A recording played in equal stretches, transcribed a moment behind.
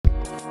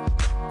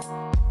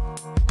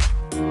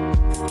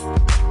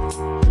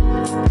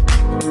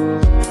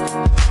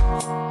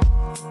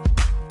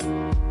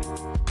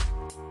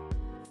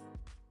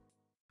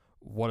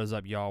What is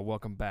up, y'all?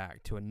 Welcome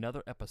back to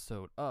another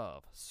episode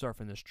of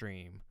Surfing the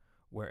Stream,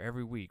 where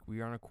every week we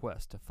are on a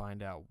quest to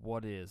find out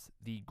what is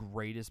the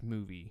greatest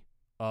movie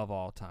of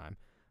all time.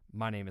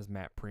 My name is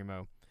Matt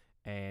Primo,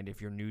 and if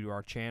you're new to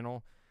our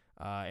channel,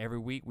 every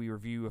week we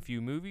review a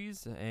few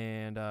movies,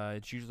 and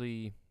it's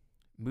usually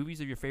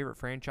movies of your favorite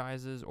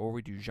franchises, or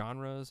we do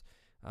genres.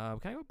 We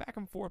kind of go back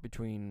and forth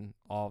between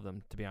all of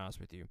them, to be honest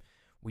with you.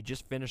 We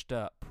just finished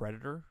up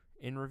Predator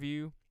in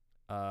review.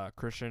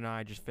 Christian and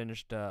I just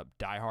finished up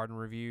Die Hard in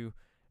review,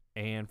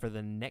 and for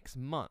the next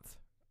month,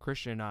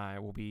 Christian and I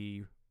will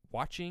be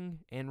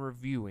watching and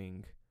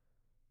reviewing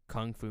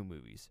Kung Fu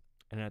movies.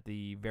 And at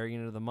the very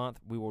end of the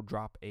month, we will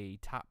drop a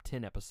top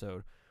 10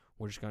 episode.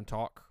 We're just going to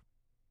talk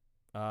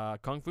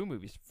Kung Fu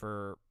movies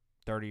for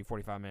 30,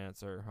 45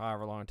 minutes, or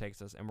however long it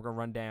takes us, and we're going to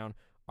run down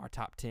our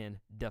top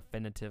 10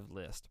 definitive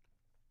list.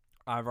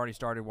 I've already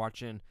started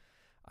watching.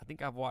 I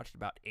think I've watched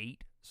about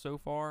 8 so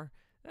far.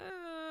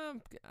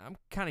 I'm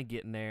kind of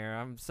getting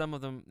there. Some of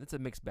them, it's a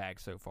mixed bag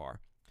so far.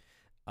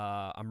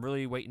 I'm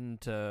really waiting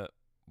to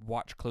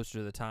watch closer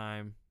to the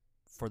time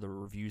for the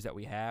reviews that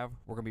we have.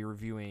 We're going to be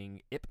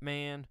reviewing Ip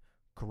Man,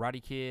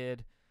 Karate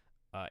Kid,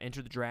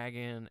 Enter the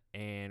Dragon,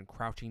 and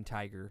Crouching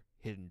Tiger,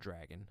 Hidden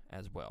Dragon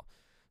as well.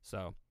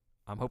 So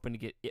I'm hoping to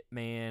get Ip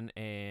Man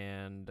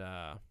and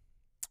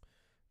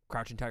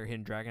Crouching Tiger,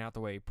 Hidden Dragon out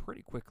the way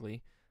pretty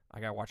quickly.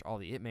 I got to watch all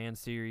the Ip Man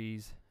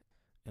series,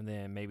 and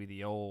then maybe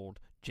the old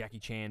Jackie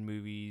Chan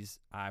movies.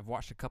 I've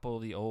watched a couple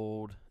of the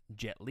old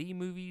Jet Li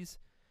movies,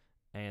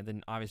 and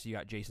then obviously you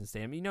got Jason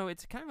Statham. You know,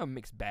 it's kind of a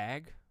mixed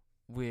bag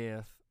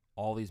with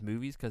all these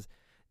movies, because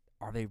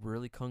are they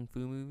really Kung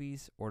Fu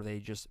movies, or are they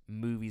just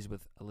movies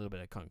with a little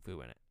bit of Kung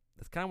Fu in it?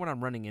 That's kind of what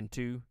I'm running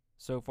into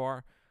so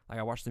far. Like,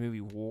 I watched the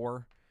movie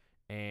War,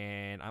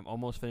 and I'm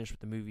almost finished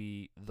with the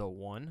movie The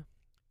One,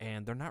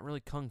 and they're not really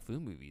Kung Fu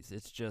movies.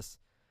 It's just,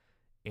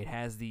 it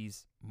has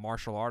these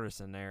martial artists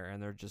in there,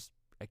 and they're just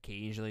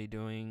occasionally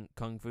doing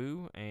Kung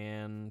Fu,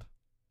 and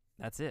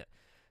that's it.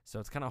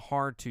 So it's kind of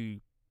hard to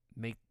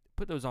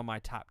put those on my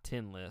top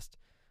 10 list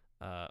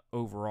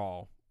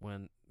overall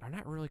when they're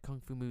not really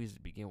Kung Fu movies to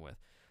begin with.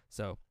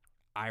 So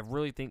I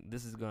really think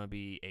this is going to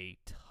be a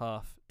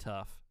tough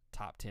top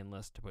 10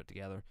 list to put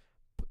together.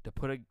 To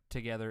put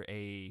together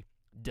a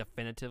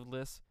definitive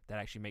list that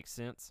actually makes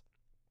sense,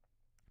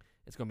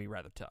 it's going to be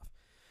rather tough.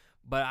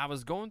 But I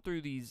was going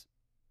through these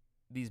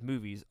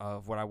movies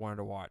of what I wanted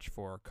to watch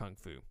for Kung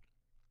Fu,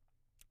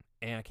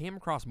 and I came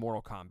across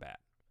Mortal Kombat,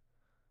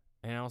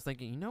 and I was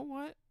thinking, you know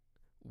what?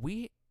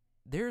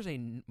 There's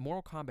a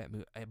Mortal Kombat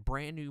movie, a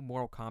brand new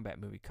Mortal Kombat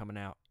movie coming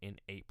out in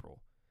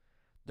April.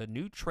 The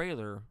new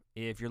trailer,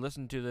 if you're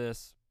listening to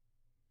this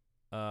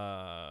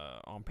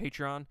on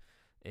Patreon,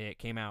 it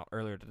came out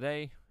earlier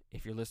today.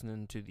 If you're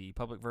listening to the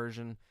public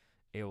version,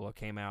 it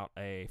came out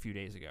a few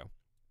days ago.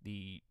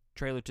 The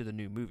trailer to the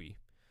new movie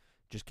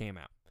just came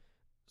out.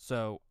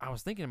 So I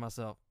was thinking to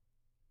myself,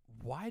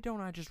 why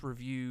don't I just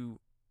review,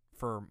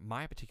 for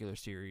my particular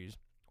series,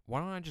 why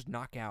don't I just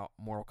knock out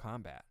Mortal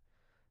Kombat?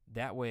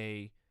 That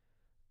way,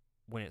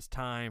 when it's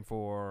time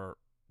for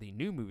the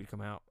new movie to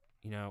come out,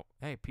 you know,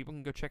 hey, people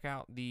can go check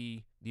out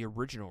the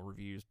original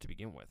reviews to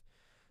begin with.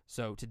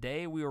 So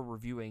today we are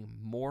reviewing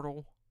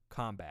Mortal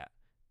Kombat,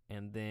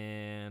 and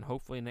then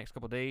hopefully in the next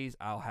couple of days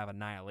I'll have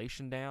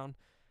Annihilation down.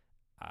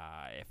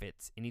 If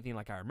it's anything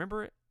like I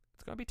remember it,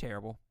 it's going to be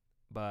terrible.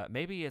 But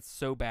maybe it's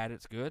so bad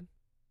it's good.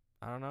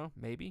 I don't know.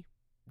 Maybe.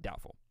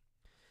 Doubtful.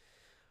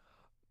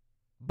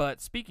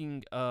 But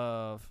speaking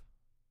of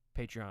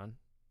Patreon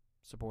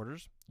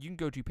supporters, you can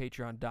go to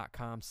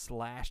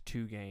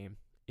patreon.com/2game.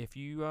 If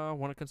you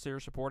want to consider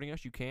supporting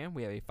us, you can.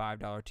 We have a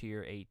 $5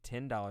 tier, a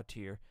 $10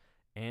 tier,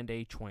 and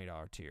a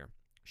 $20 tier.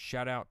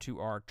 Shout out to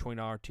our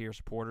 $20 tier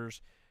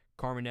supporters,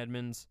 Carmen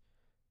Edmonds,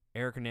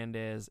 Eric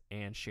Hernandez,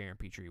 and Sharon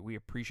Petrie. We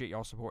appreciate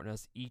y'all supporting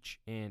us each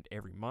and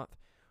every month.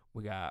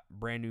 We got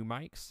brand new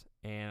mics,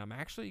 and I'm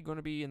actually going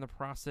to be in the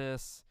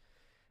process.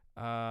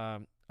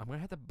 I'm going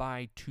to have to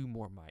buy 2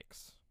 more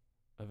mics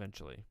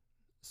eventually.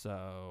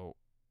 So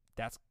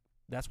that's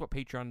what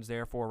Patreon is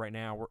there for right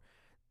now.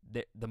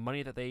 The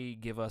money that they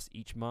give us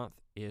each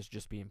month is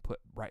just being put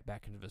right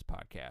back into this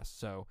podcast.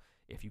 So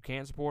if you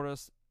can support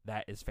us,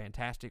 that is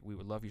fantastic. We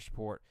would love your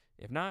support.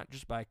 If not,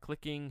 just by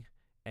clicking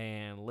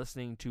and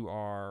listening to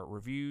our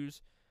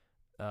reviews,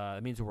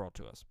 it means the world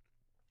to us.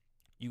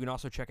 You can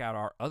also check out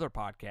our other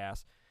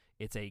podcast.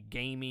 It's a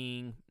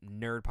gaming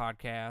nerd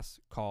podcast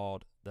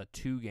called the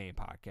 2 Game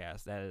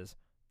Podcast. That is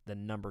the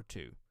number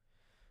 2.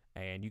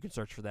 And you can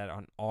search for that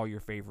on all your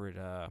favorite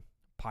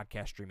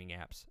podcast streaming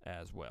apps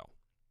as well.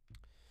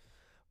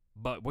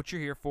 But what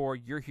you're here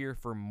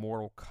for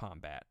Mortal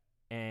Kombat.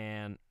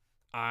 And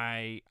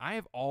I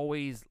have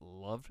always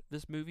loved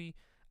this movie.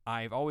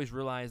 I've always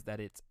realized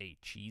that it's a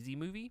cheesy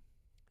movie.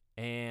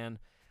 And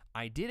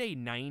I did a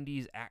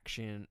 90s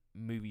action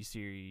movie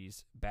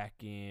series back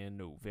in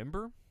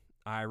November.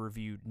 I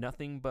reviewed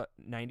nothing but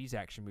 90s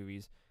action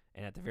movies,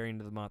 and at the very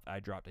end of the month, I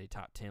dropped a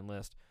top 10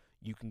 list.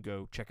 You can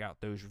go check out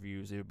those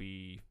reviews. It'll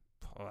be,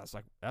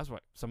 that's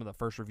what some of the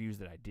first reviews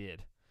that I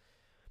did.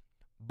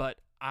 But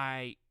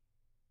I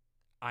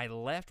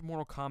left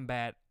Mortal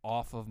Kombat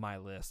off of my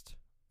list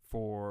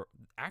for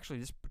actually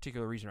this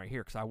particular reason right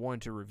here, because I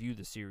wanted to review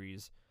the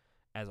series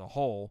as a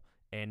whole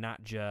and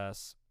not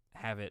just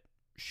have it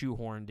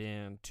shoehorned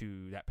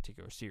into that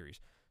particular series.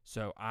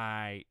 So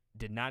I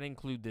did not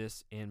include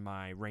this in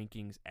my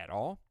rankings at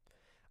all.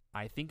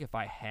 I think if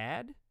I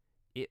had,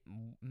 it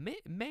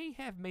may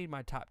have made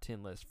my top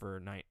 10 list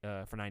for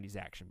 90s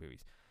action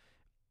movies.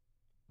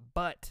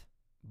 But,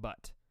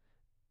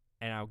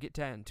 and I'll get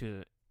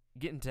into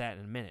that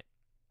in a minute.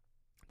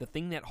 The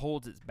thing that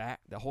holds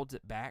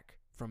it back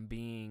from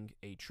being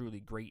a truly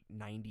great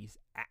 90s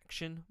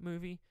action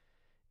movie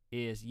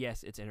is,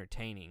 yes, it's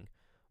entertaining,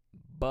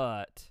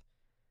 but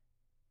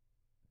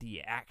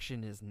the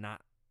action is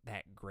not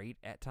that great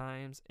at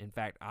times. In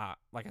fact,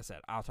 like I said,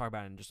 I'll talk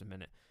about it in just a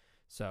minute.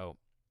 So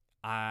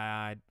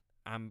I'm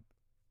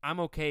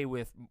okay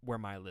with where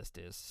my list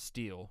is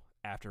still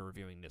after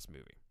reviewing this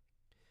movie.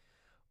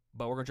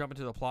 But we're going to jump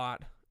into the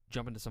plot,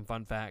 jump into some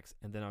fun facts,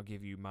 and then I'll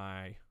give you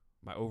my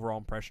overall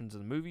impressions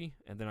of the movie,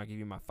 and then I'll give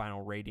you my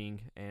final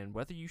rating and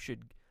whether you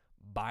should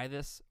buy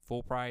this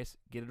full price,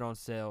 get it on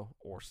sale,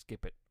 or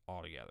skip it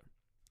altogether.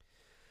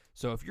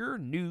 So if you're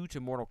new to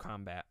Mortal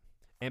Kombat,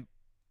 and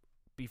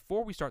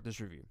before we start this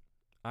review,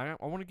 I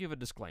want to give a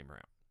disclaimer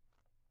out.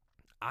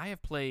 I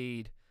have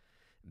played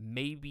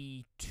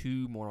maybe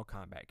 2 Mortal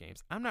Kombat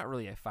games. I'm not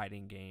really a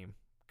fighting game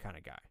kind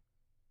of guy.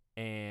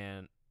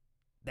 And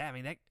that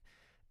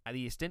at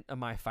the extent of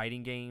my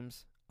fighting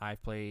games,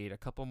 I've played a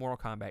couple of Mortal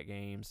Kombat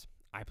games.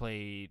 I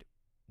played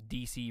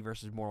DC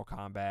versus Mortal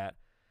Kombat.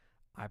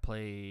 I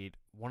played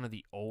one of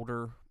the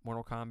older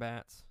Mortal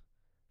Kombats.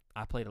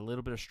 I played a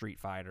little bit of Street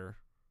Fighter.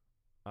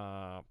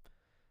 And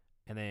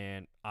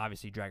then,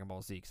 obviously, Dragon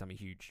Ball Z, because I'm a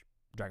huge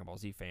Dragon Ball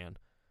Z fan.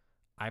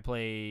 I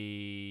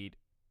played,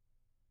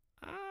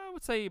 I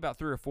would say, about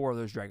 3 or 4 of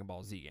those Dragon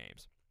Ball Z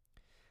games.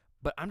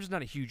 But I'm just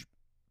not a huge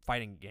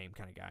fighting game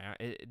kind of guy.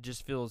 It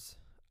just feels...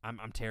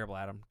 I'm terrible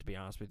at them, to be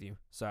honest with you,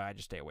 so I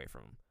just stay away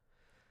from them.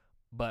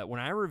 But when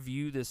I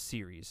review this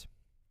series,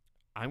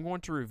 I'm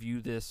going to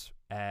review this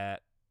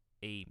at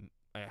a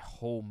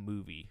whole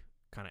movie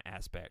kind of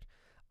aspect.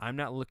 I'm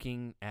not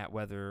looking at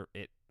whether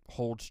it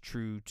holds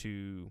true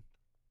to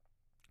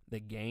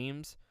the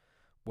games,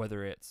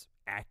 whether it's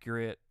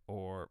accurate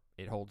or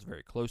it holds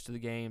very close to the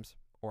games,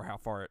 or how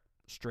far it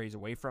strays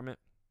away from it.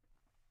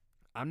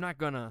 I'm not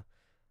gonna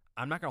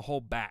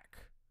hold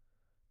back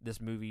this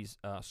movie's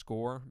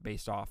score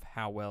based off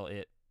how well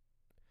it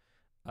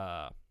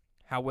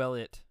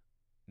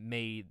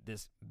made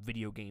this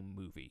video game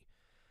movie.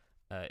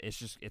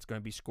 It's going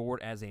to be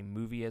scored as a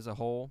movie as a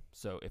whole.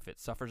 So if it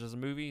suffers as a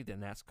movie, then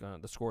the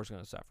score is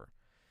going to suffer.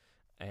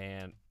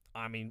 And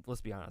I mean,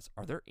 let's be honest.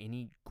 Are there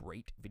any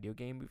great video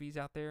game movies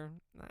out there?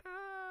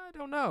 I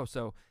don't know.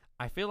 So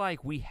I feel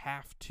like we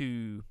have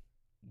to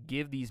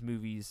give these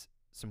movies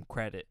some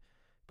credit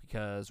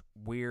because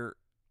we're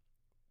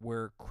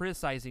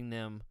criticizing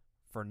them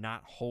for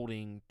not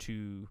holding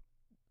to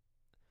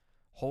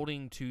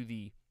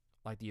the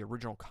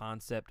original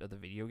concept of the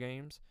video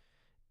games,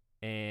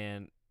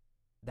 and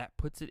that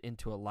puts it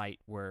into a light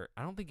where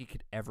I don't think it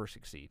could ever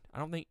succeed. I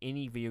don't think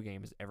any video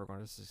game is ever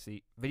going to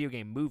succeed. Video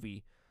game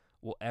movie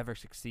will ever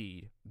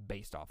succeed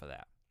based off of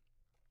that.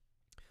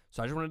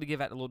 So I just wanted to give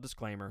that a little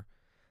disclaimer.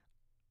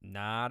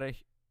 Not a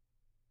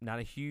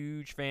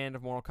huge fan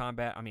of Mortal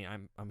Kombat. I mean,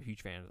 I'm a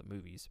huge fan of the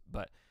movies,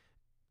 but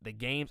the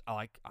games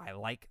I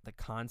like the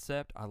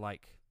concept. I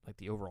like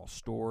the overall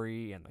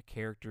story and the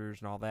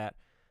characters and all that.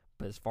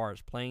 But as far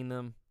as playing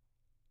them,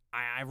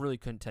 I really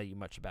couldn't tell you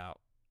much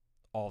about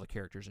all the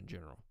characters in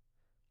general.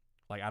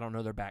 Like, I don't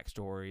know their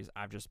backstories.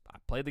 I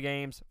played the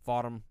games,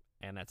 fought them,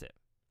 and that's it.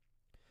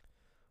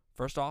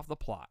 First off, the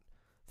plot.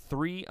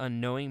 3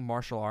 unknowing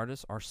martial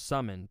artists are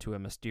summoned to a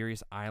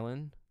mysterious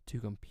island to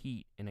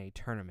compete in a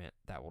tournament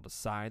that will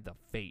decide the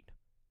fate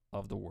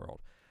of the world.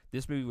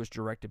 This movie was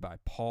directed by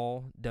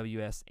Paul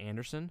W.S.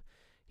 Anderson.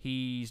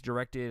 He's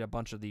directed a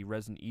bunch of the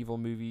Resident Evil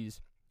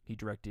movies. I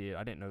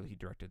didn't know he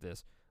directed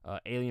this,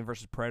 Alien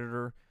vs.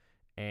 Predator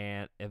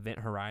and Event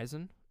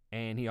Horizon.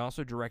 And he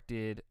also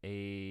directed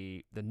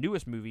the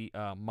newest movie,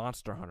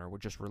 Monster Hunter,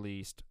 which just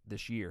released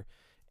this year.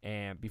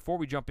 And before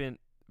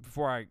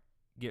I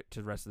get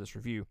to the rest of this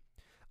review,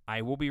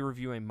 I will be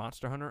reviewing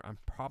Monster Hunter. I'm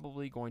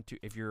probably going to,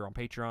 if you're on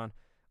Patreon,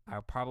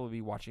 I'll probably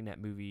be watching that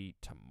movie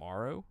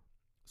tomorrow.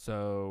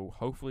 So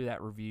hopefully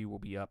that review will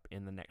be up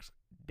in the next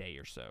day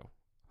or so.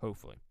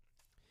 Hopefully.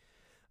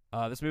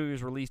 This movie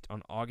was released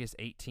on August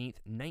 18th,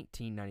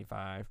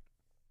 1995.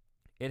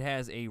 It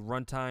has a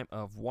runtime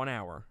of 1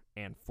 hour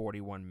and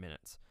 41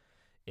 minutes.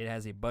 It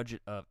has a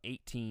budget of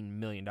 $18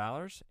 million,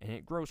 and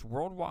it grossed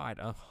worldwide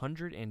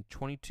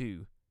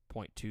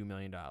 $122.2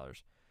 million.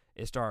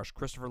 It stars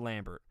Christopher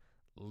Lambert,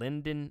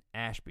 Lyndon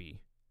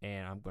Ashby,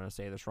 and I'm going to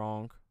say this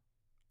wrong.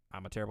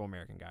 I'm a terrible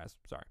American, guys.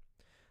 Sorry.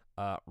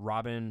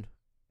 Robin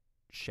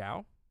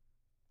Shaw.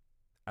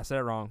 I said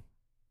it wrong.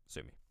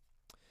 Sue me.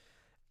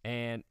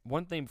 And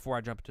one thing before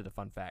I jump into the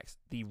fun facts,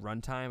 the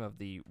runtime of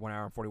the 1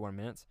 hour and 41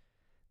 minutes,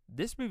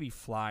 this movie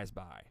flies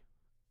by.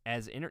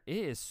 it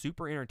is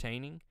super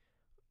entertaining,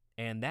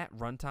 and that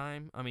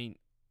runtime. I mean,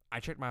 I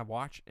checked my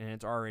watch and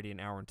it's already an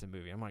hour into the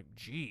movie. I'm like,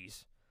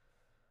 geez.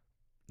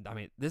 I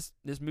mean, this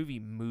movie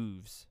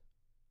moves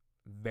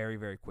very,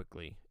 very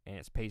quickly, and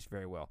it's paced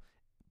very well.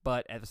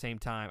 But at the same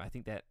time, I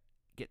think that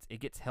it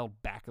gets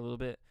held back a little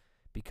bit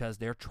because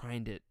they're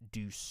trying to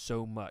do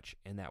so much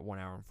in that 1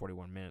 hour and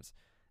 41 minutes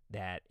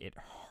that it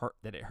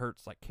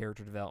hurts like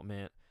character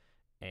development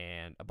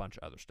and a bunch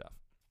of other stuff.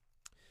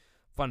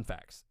 Fun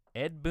facts: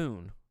 Ed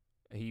Boon,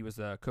 he was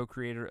a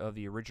co-creator of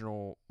the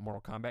original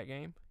Mortal Kombat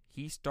game.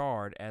 He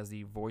starred as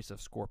the voice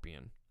of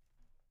Scorpion.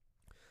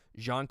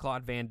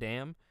 Jean-Claude Van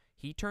Damme,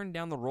 he turned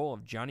down the role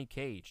of Johnny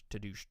Cage to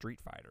do Street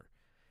Fighter.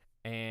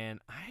 And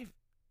I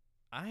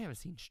haven't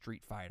seen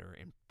Street Fighter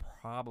in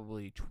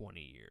probably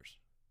 20 years.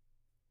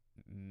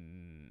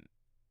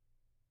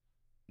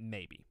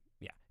 Maybe.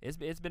 Yeah,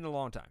 it's been a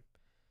long time.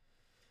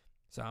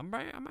 So I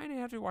might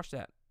have to watch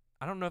that.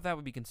 I don't know if that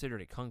would be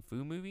considered a kung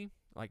fu movie,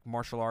 like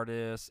martial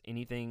artists,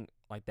 anything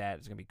like that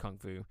is going to be kung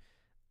fu.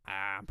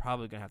 I'm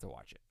probably going to have to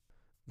watch it.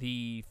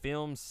 The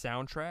film's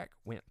soundtrack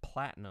went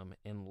platinum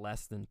in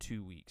less than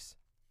 2 weeks.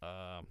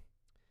 The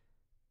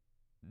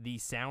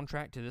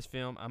soundtrack to this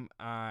film,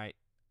 I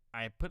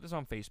put this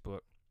on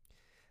Facebook.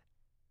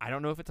 I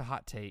don't know if it's a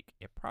hot take.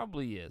 It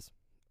probably is.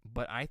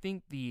 But I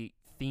think the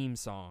theme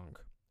song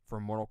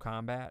for Mortal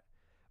Kombat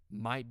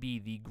might be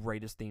the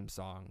greatest theme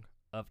song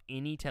of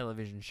any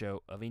television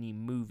show, of any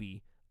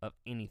movie, of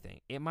anything.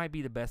 It might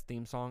be the best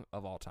theme song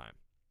of all time,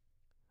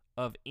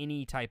 of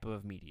any type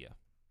of media.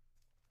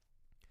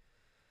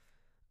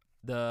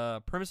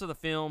 The premise of the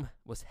film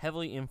was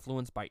heavily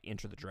influenced by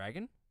Enter the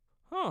Dragon.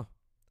 Huh,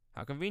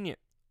 how convenient.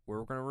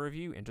 We're going to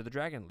review Enter the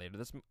Dragon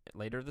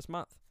later this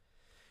month.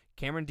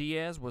 Cameron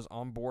Diaz was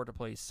on board to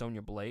play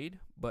Sonya Blade,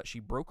 but she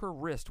broke her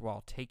wrist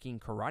while taking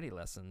karate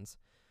lessons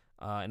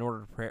in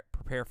order to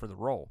prepare for the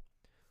role,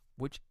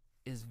 which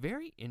is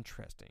very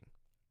interesting.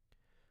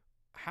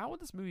 How would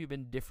this movie have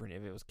been different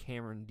if it was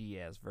Cameron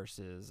Diaz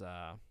versus,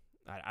 I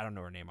don't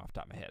know her name off the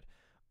top of my head.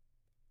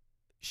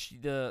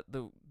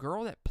 The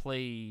girl that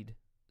played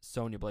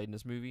Sonya Blade in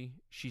this movie,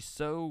 she's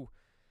so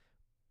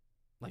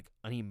like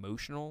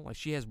unemotional. Like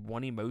she has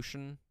one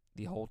emotion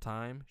the whole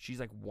time. She's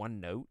like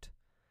one note,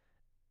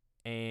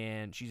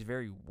 and she's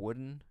very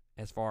wooden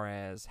as far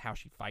as how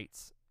she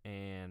fights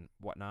and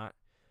whatnot.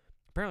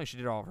 Apparently, she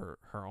did all of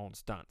her own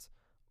stunts,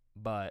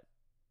 but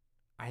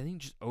I think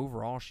just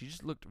overall, she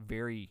just looked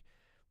very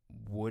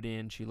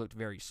wooden. She looked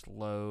very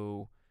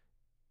slow.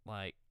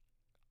 Like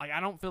I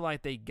don't feel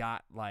like they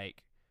got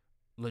like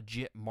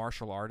legit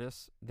martial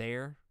artists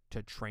there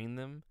to train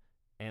them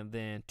and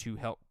then to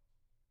help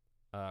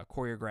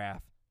choreograph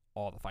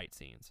all the fight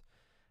scenes.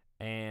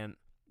 And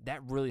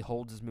that really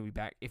holds this movie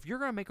back. If you're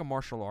going to make a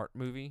martial art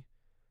movie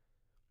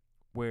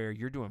where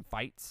you're doing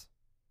fights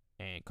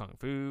and kung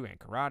fu and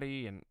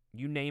karate and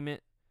you name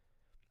it,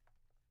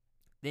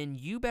 then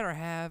you better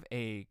have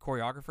a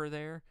choreographer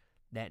there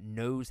that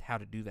knows how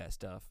to do that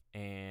stuff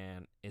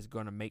and is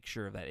going to make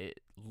sure that it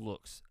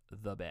looks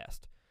the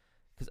best.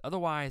 Because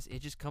otherwise, it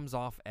just comes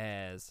off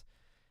as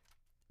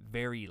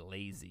very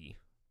lazy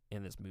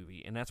in this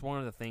movie. And that's one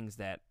of the things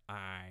that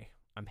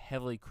I'm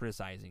heavily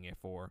criticizing it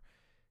for.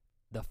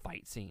 The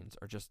fight scenes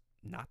are just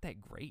not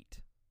that great.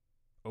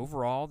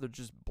 Overall, they're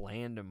just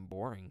bland and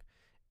boring.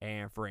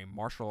 And for a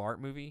martial art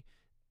movie,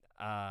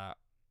 that's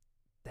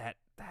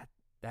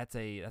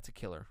a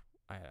killer,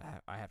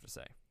 I have to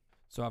say.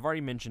 So I've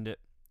already mentioned it.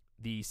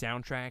 The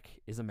soundtrack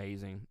is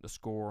amazing. The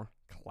score,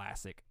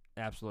 classic.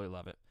 Absolutely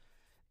love it.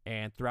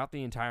 And throughout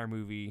the entire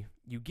movie,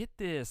 you get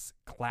this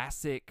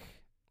classic,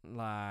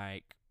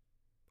 like,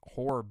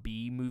 horror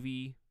B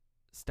movie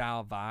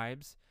style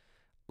vibes.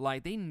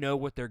 Like, they know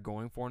what they're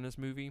going for in this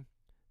movie.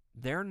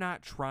 They're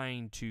not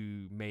trying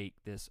to make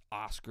this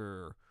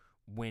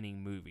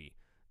Oscar-winning movie.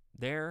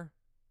 They're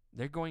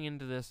going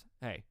into this,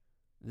 hey,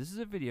 this is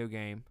a video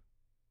game.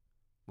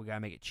 We gotta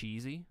make it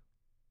cheesy.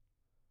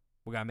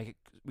 We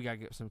gotta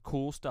get some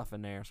cool stuff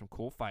in there, some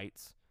cool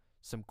fights,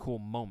 some cool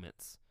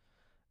moments.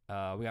 We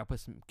gotta put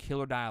some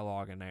killer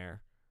dialogue in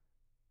there,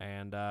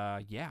 and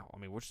yeah, I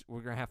mean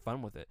we're gonna have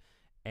fun with it,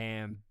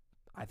 and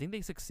I think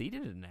they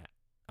succeeded in that.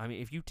 I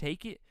mean, if you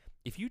take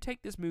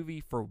this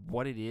movie for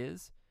what it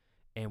is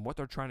and what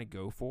they're trying to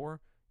go for,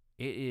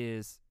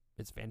 it's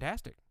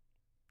fantastic.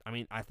 I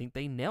mean, I think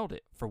they nailed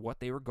it for what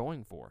they were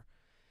going for.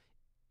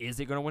 Is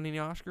it going to win any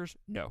Oscars?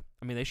 No.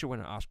 I mean, they should win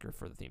an Oscar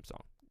for the theme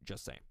song.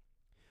 Just saying.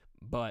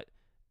 But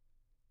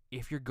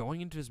if you're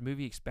going into this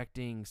movie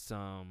expecting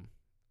some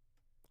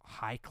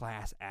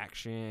high-class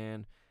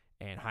action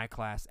and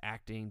high-class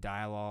acting,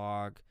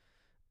 dialogue,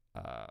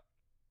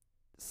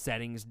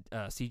 settings,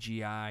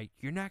 CGI,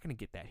 you're not going to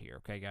get that here,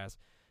 okay, guys?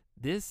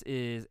 This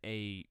is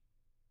a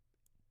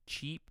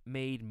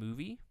cheap-made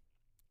movie,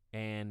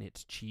 and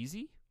it's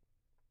cheesy.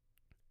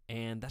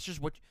 And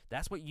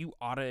that's what you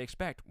ought to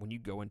expect when you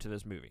go into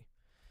this movie.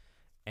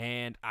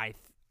 And I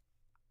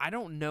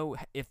don't know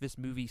if this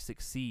movie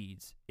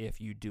succeeds if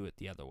you do it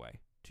the other way,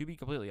 to be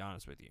completely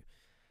honest with you.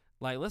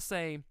 Like, let's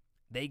say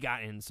they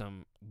got in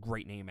some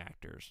great name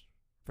actors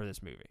for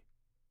this movie.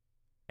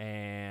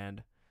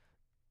 And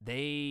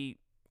they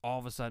all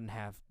of a sudden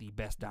have the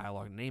best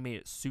dialogue, and they made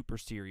it super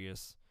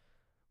serious.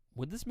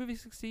 Would this movie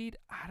succeed?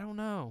 I don't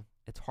know.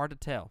 It's hard to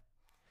tell.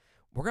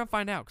 We're going to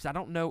find out, because I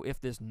don't know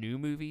if this new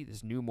movie,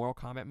 this new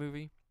Mortal Kombat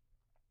movie,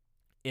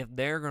 if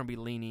they're going to be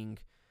leaning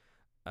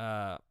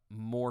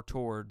more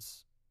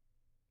towards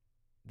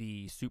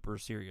the super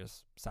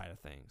serious side of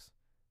things.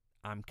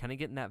 I'm kind of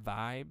getting that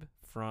vibe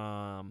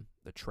from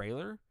the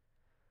trailer,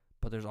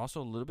 but there's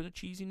also a little bit of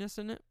cheesiness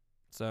in it,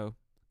 so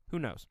who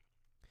knows?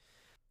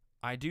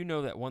 I do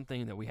know that one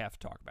thing that we have to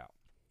talk about.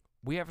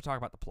 We have to talk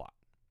about the plot.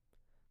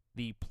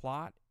 The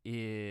plot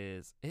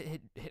is,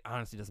 it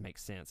honestly doesn't make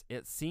sense.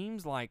 It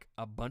seems like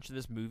a bunch of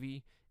this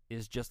movie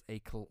is just a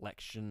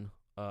collection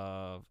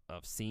of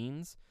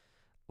scenes.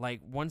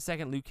 Like, 1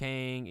 second Liu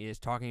Kang is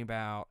talking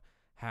about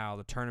how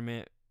the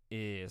tournament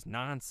is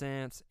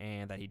nonsense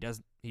and that he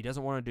doesn't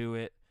want to do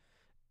it,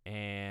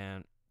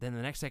 and then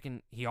the next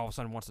second he all of a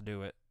sudden wants to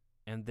do it,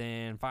 and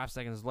then 5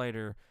 seconds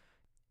later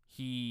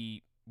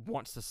he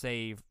wants to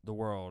save the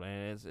world,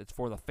 and it's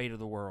for the fate of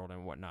the world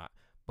and whatnot.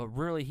 But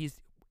really,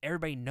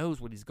 everybody knows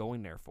what he's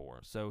going there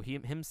for. So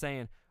him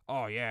saying,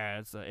 "Oh yeah,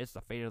 it's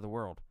the fate of the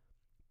world,"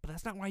 but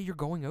that's not why you're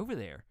going over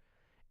there.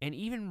 And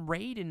even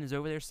Raiden is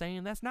over there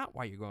saying that's not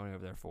why you're going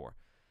over there for.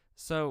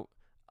 So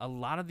a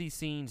lot of these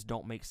scenes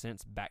don't make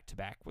sense back to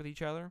back with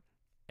each other,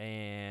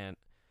 and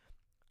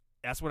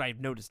that's what I've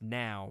noticed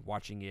now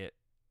watching it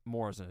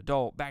more as an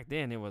adult. Back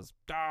then, it was,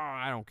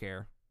 I don't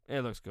care.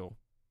 It looks cool.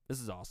 This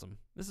is awesome.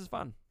 This is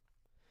fun.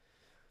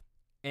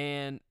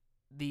 And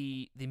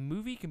the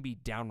movie can be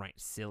downright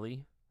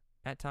silly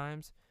at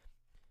times.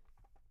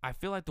 I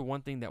feel like the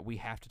one thing that we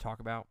have to talk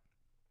about,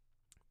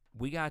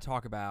 we got to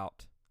talk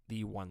about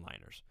the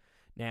one-liners.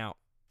 Now,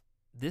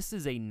 this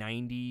is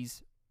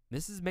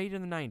this is made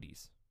in the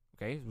 90s,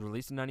 okay? It was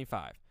released in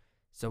 95.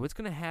 So it's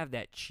going to have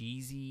that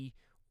cheesy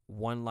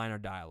one-liner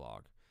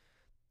dialogue.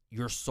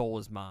 Your soul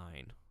is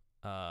mine.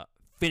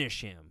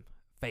 Finish him.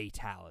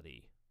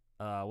 Fatality.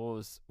 What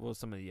was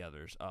some of the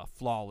others?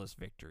 Flawless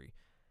victory.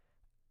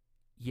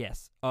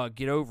 Yes.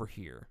 Get over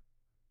here.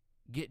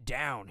 Get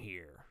down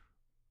here.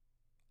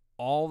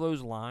 All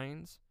those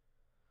lines,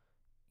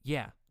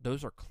 yeah,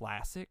 those are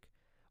classic,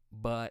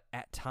 but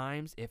at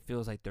times it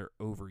feels like they're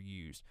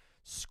overused.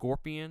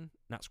 Scorpion.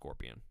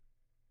 Scorpion,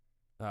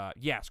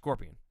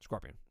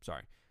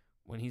 sorry.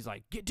 When he's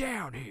like, get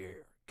down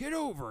here, get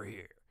over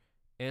here.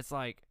 It's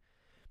like,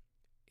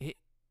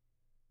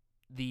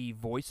 the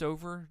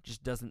voiceover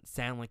just doesn't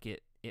sound like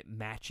it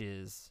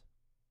matches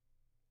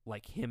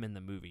like him in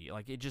the movie.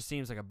 Like, it just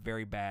seems like a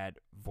very bad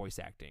voice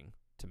acting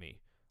to me,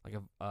 like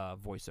a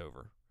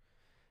voiceover.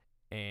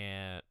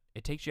 And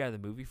it takes you out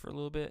of the movie for a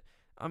little bit.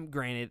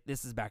 Granted,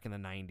 this is back in the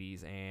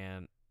 90s,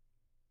 and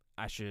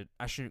I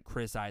shouldn't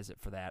criticize it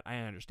for that. I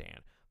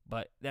understand.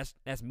 But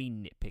that's me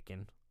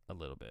nitpicking a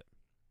little bit.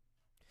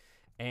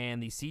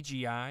 And the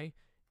CGI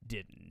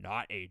did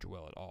not age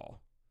well at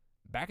all.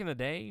 Back in the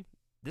day,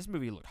 this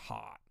movie looked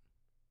hot.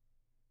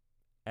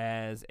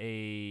 As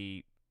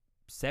a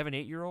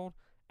 7-8-year-old,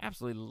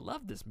 absolutely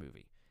loved this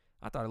movie.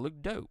 I thought it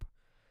looked dope.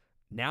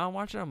 Now I'm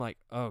watching it, I'm like,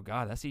 oh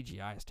god, that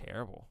CGI is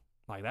terrible.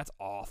 Like, that's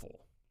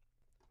awful.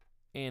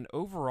 And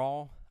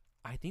overall,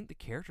 I think the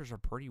characters are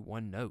pretty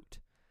one note.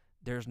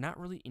 There's not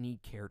really any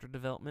character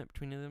development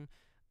between them.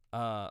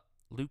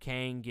 Liu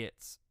Kang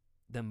gets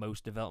the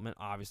most development,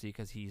 obviously,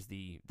 because he's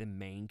the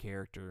main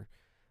character.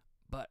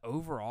 But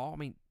overall, I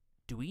mean,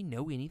 do we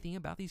know anything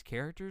about these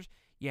characters?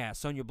 Yeah,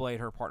 Sonya Blade,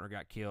 her partner,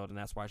 got killed, and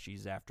that's why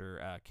she's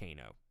after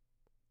Kano.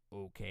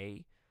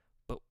 Okay,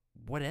 but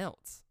what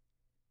else?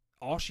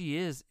 All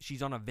she's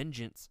on a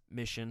vengeance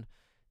mission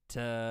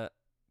to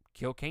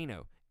kill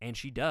Kano, and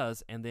she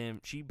does, and then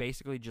she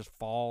basically just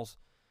falls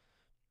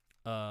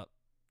to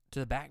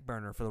the back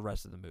burner for the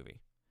rest of the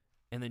movie.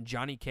 And then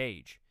Johnny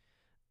Cage,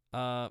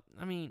 I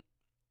mean,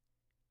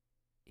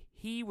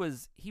 he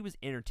was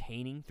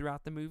entertaining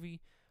throughout the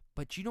movie,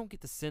 but you don't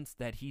get the sense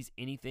that he's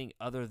anything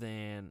other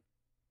than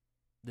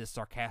this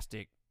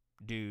sarcastic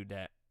dude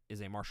that is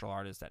a martial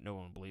artist that no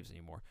one believes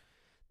anymore.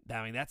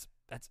 I mean, that's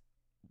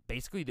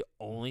basically the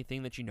only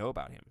thing that you know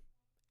about him.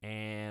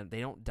 And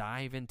they don't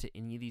dive into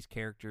any of these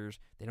characters.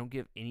 They don't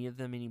give any of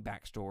them any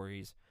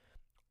backstories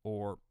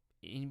or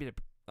any bit of,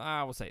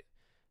 I will say,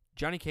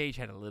 Johnny Cage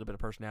had a little bit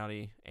of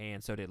personality,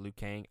 and so did Liu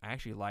Kang. I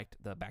actually liked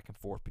the back and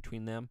forth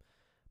between them.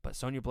 But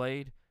Sonya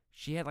Blade,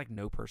 she had like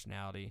no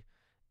personality.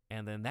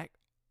 And then that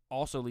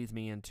also leads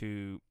me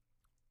into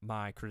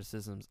my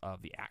criticisms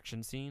of the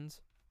action scenes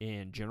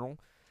in general.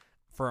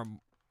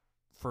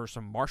 For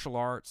some martial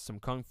arts, some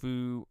kung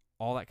fu,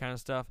 all that kind of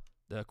stuff,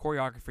 the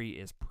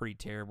choreography is pretty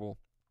terrible.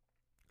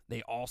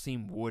 They all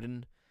seem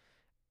wooden,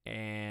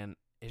 and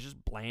it's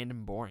just bland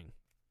and boring.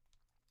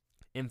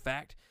 In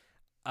fact,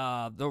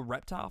 the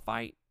reptile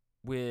fight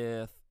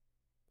with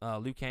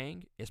Liu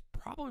Kang is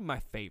probably my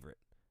favorite.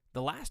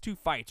 The last two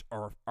fights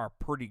are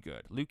pretty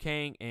good. Liu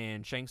Kang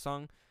and Shang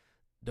Tsung,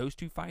 those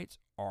two fights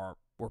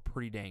were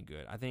pretty dang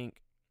good. I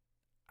think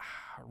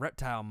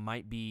Reptile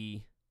might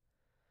be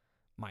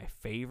my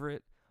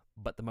favorite,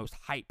 but the most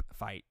hype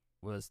fight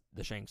was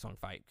the Shang Tsung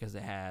fight because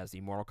it has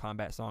the Mortal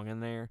Kombat song in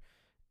there,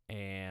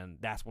 and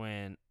that's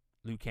when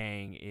Liu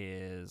Kang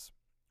is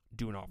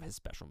doing all of his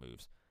special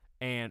moves.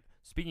 And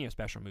speaking of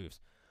special moves,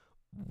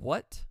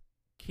 what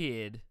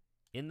kid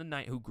in the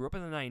night who grew up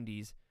in the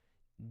 90s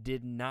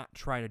did not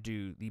try to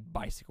do the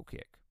bicycle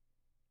kick?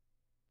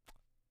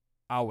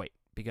 I'll wait,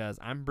 because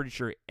I'm pretty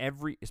sure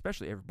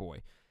especially every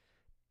boy,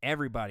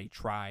 everybody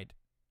tried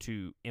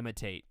to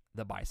imitate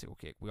the bicycle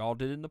kick. We all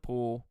did it in the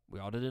pool. We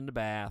all did it in the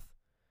bath.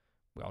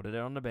 We all did it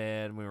on the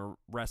bed. We were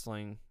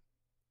wrestling.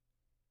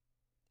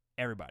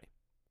 Everybody.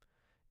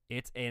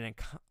 It's an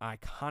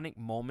iconic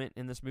moment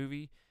in this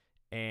movie,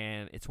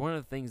 and it's one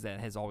of the things that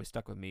has always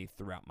stuck with me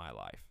throughout my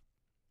life.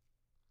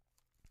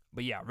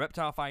 But yeah,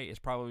 Reptile fight is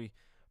probably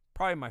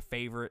my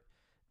favorite,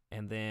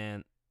 and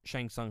then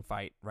Shang Tsung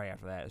fight right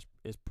after that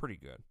is pretty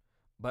good.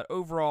 But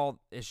overall,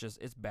 it's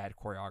bad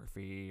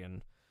choreography,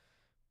 and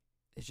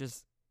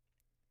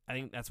I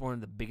think that's one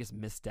of the biggest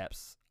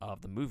missteps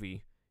of the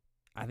movie.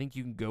 I think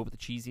you can go with the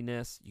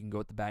cheesiness, you can go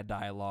with the bad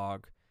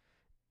dialogue,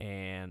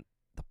 and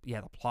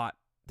the plot.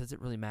 Does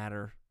it really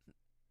matter?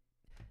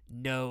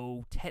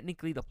 No,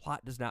 technically the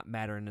plot does not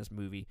matter in this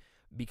movie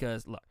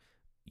because, look,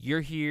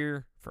 you're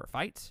here for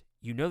fights.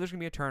 You know there's going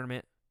to be a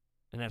tournament,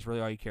 and that's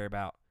really all you care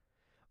about.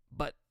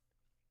 But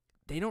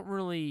they don't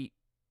really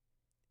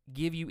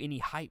give you any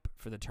hype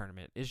for the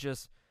tournament. It's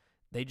just,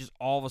 they just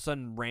all of a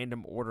sudden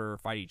random order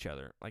fight each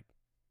other. Like,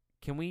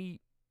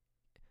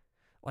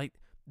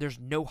 there's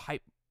no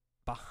hype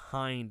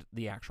behind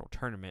the actual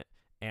tournament,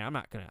 and I'm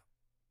not going to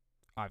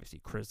obviously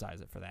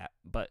criticize it for that,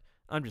 but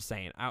I'm just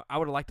saying, I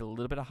would have liked a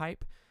little bit of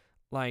hype.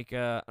 Like,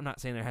 I'm not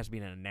saying there has to be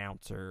an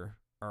announcer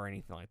or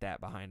anything like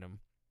that behind them,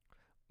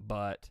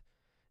 but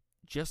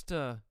just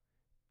to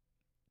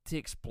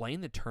explain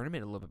the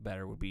tournament a little bit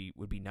better would be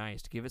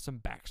nice. To give it some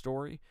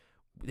backstory.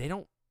 They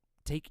don't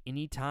take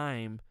any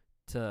time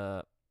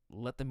to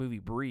let the movie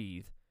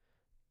breathe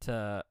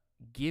to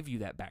give you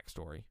that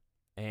backstory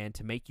and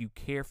to make you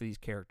care for these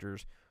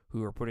characters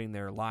who are putting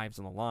their lives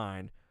on the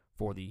line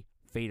for the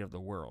fate of the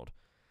world.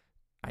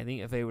 I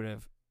think if they would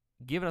have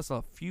given us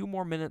a few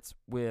more minutes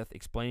with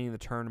explaining the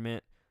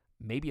tournament,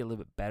 maybe a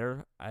little bit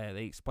better.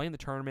 They explained the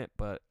tournament,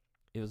 but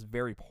it was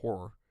very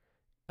poor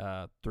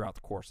throughout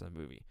the course of the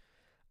movie.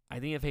 I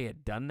think if they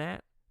had done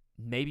that,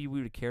 maybe we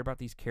would have cared about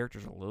these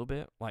characters a little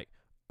bit. Like,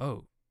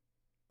 oh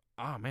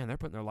man, they're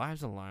putting their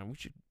lives on the line.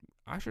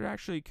 I should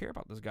actually care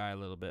about this guy a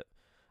little bit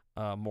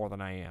more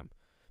than I am.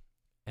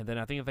 And then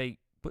I think if they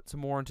put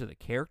some more into the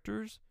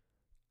characters,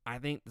 I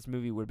think this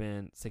movie would have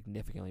been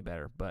significantly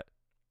better. But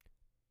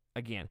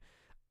again,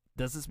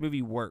 does this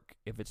movie work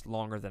if it's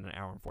longer than an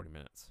hour and 40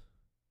 minutes?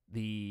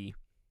 The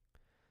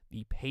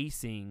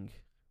pacing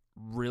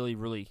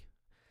really,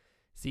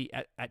 see,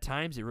 at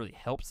times it really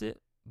helps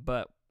it,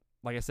 but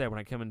like I said, when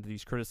I come into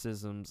these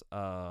criticisms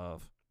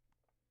of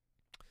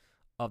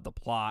the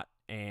plot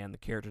and the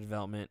character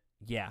development,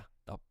 yeah,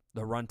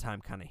 the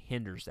runtime kind of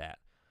hinders that.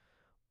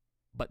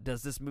 But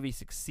does this movie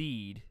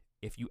succeed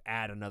if you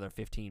add another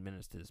 15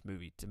 minutes to this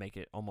movie to make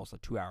it almost a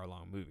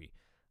 2-hour-long movie?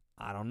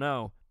 I don't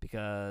know,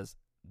 because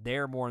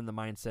they're more in the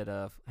mindset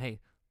of,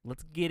 hey,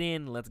 let's get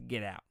in, let's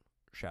get out.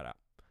 Shut up.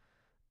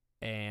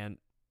 And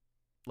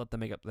let them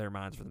make up their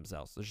minds for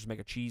themselves. Let's just make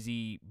a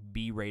cheesy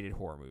B-rated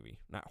horror movie.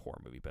 Not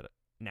horror movie, but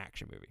an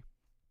action movie.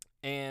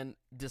 And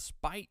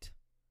despite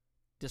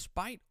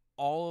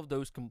all of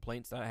those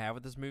complaints that I have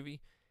with this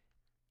movie,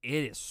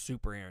 it is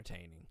super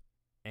entertaining.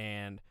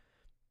 And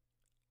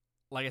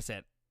like I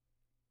said,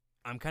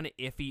 I'm kind of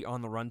iffy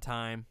on the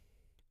runtime.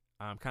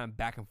 I'm kind of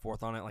back and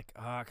forth on it. Like,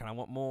 can I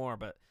want more?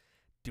 But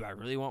do I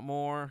really want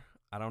more?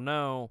 I don't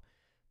know.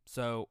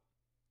 So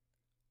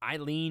I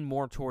lean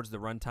more towards the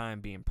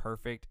runtime being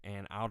perfect,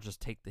 and I'll just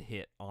take the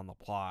hit on the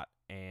plot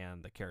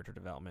and the character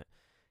development.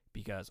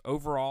 Because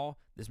overall,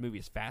 this movie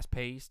is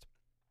fast-paced.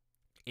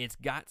 It's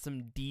got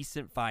some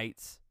decent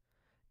fights.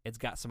 It's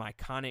got some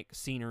iconic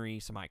scenery,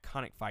 some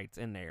iconic fights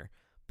in there.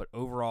 But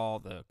overall,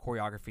 the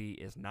choreography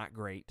is not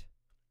great.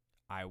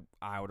 I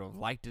would have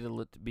liked it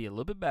to be a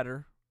little bit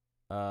better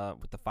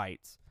with the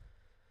fights.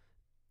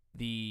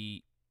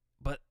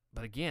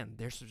 But again,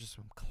 there's just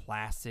some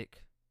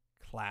classic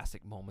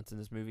moments in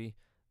this movie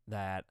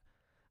that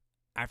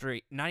after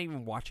not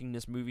even watching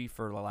this movie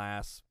for the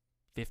last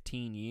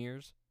 15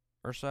 years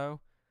or so,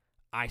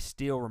 I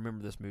still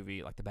remember this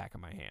movie like the back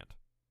of my hand.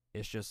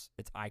 It's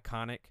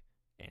iconic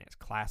and it's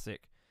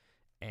classic,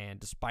 and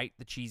despite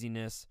the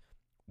cheesiness,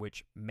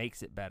 which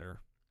makes it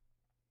better,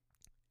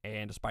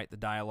 and despite the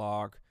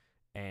dialogue,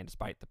 and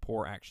despite the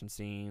poor action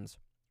scenes,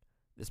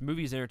 this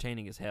movie is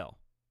entertaining as hell.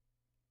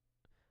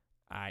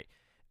 I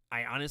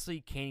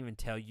honestly can't even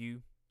tell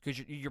you, because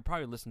you're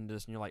probably listening to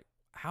this and you're like,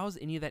 how is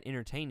any of that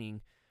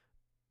entertaining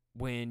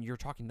when you're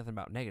talking nothing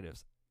about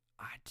negatives?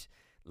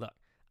 Look,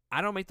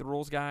 I don't make the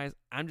rules, guys.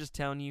 I'm just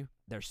telling you,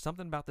 there's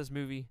something about this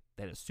movie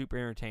that is super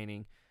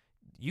entertaining.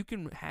 You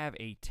can have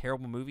a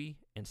terrible movie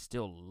and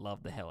still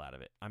love the hell out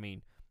of it. I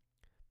mean,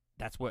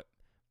 that's what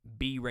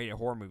B-rated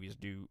horror movies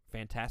do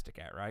fantastic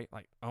at, right?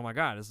 Like, oh my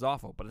God, this is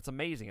awful, but it's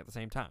amazing at the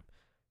same time.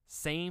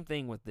 Same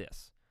thing with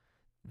this.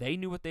 They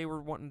knew what they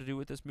were wanting to do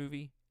with this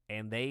movie,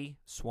 and they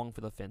swung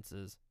for the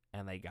fences,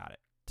 and they got it.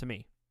 To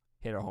me,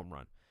 hit a home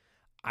run.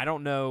 I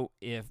don't know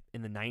if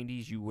in the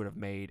 90s you would have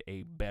made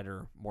a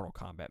better Mortal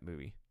Kombat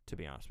movie, to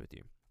be honest with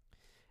you.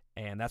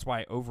 And that's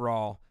why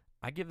overall,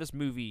 I give this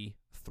movie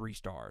 3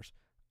 stars.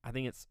 I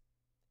think it's,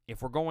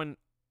 if we're going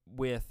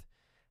with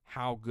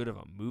how good of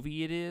a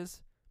movie it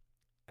is,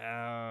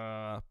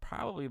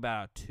 probably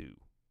about a 2.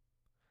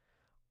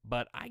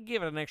 But I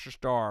give it an extra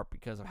star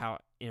because of how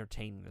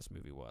entertaining this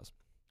movie was.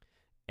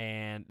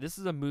 And this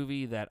is a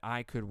movie that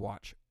I could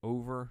watch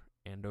over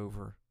and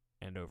over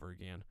and over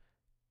again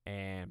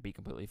and be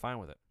completely fine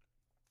with it.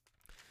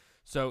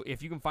 So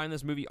if you can find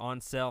this movie on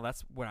sale,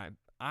 that's what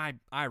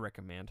I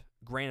recommend.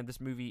 Granted,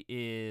 this movie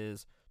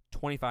is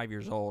 25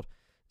 years old,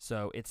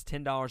 so it's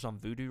 $10 on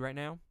Vudu right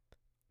now,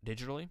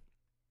 digitally.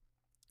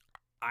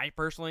 I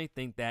personally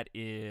think that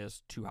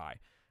is too high.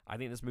 I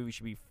think this movie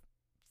should be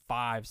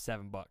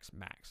 $5-7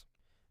 max.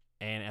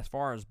 And as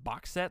far as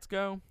box sets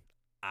go,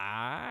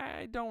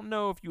 I don't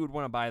know if you would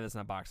want to buy this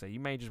in a box set. You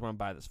may just want to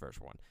buy this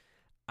first one.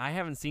 I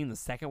haven't seen the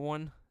second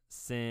one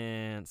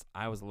since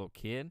I was a little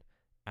kid.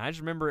 I just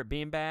remember it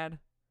being bad,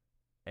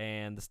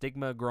 and the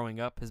stigma growing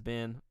up has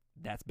been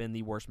that's been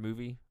the worst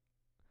movie.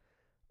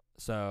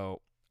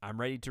 So I'm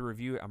ready to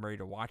review it. I'm ready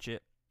to watch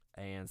it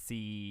and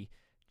see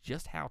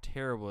just how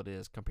terrible it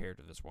is compared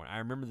to this one. I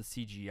remember the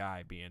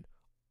CGI being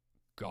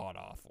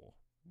god-awful,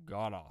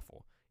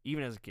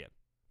 even as a kid.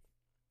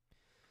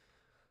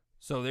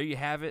 So there you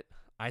have it.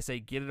 I say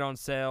get it on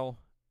sale.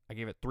 I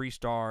give it 3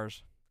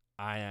 stars.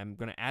 I am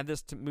going to add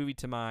this movie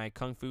to my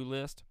Kung Fu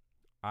list.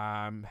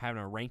 I'm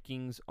having a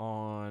rankings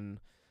on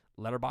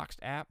Letterboxd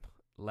app,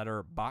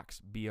 Letterboxd,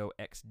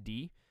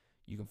 B-O-X-D.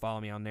 You can follow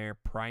me on there,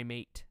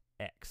 Primate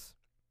X.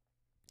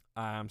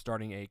 I'm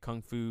starting a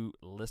Kung Fu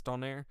list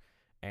on there,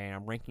 and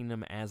I'm ranking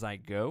them as I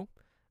go.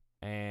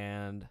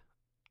 And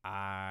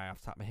off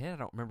the top of my head, I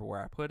don't remember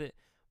where I put it,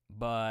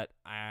 but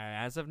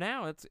as of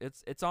now,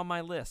 it's on my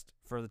list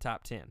for the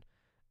top 10.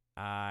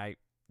 I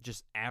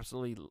just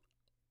absolutely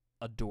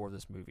adore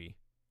this movie,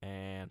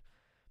 and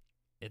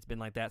it's been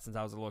like that since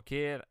I was a little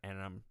kid, and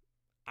I'm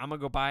gonna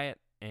go buy it,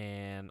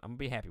 and I'm gonna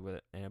be happy with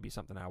it, and it'll be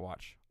something I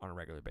watch on a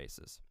regular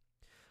basis.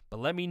 But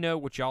let me know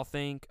what y'all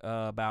think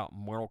about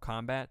Mortal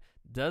Kombat.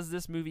 Does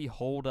this movie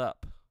hold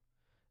up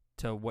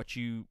to what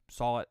you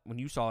saw it when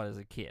you saw it as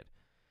a kid?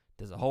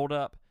 Does it hold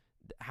up?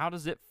 How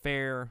does it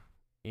fare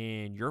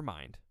in your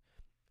mind?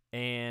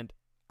 And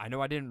I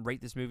know I didn't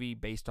rate this movie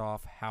based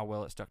off how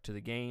well it stuck to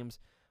the games,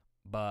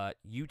 but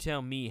you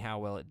tell me how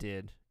well it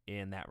did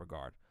in that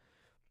regard.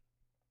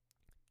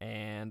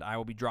 And I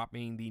will be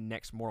dropping the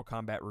next Mortal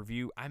Kombat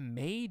review. I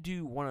may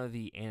do one of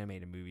the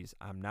animated movies.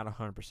 I'm not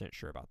 100%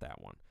 sure about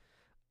that one.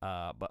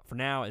 But for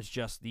now, it's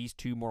just these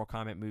 2 Mortal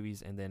Kombat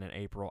movies, and then in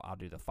April, I'll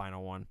do the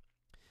final one.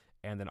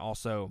 And then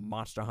also,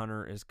 Monster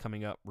Hunter is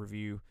coming up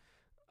review.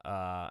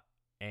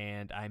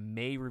 And I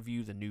may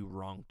review the new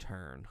Wrong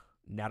Turn.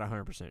 Not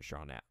 100% sure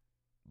on that.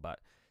 But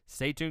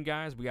stay tuned,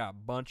 guys. We got a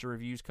bunch of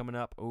reviews coming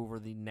up over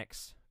the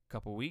next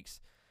couple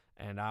weeks,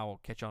 and I will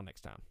catch y'all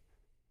next time.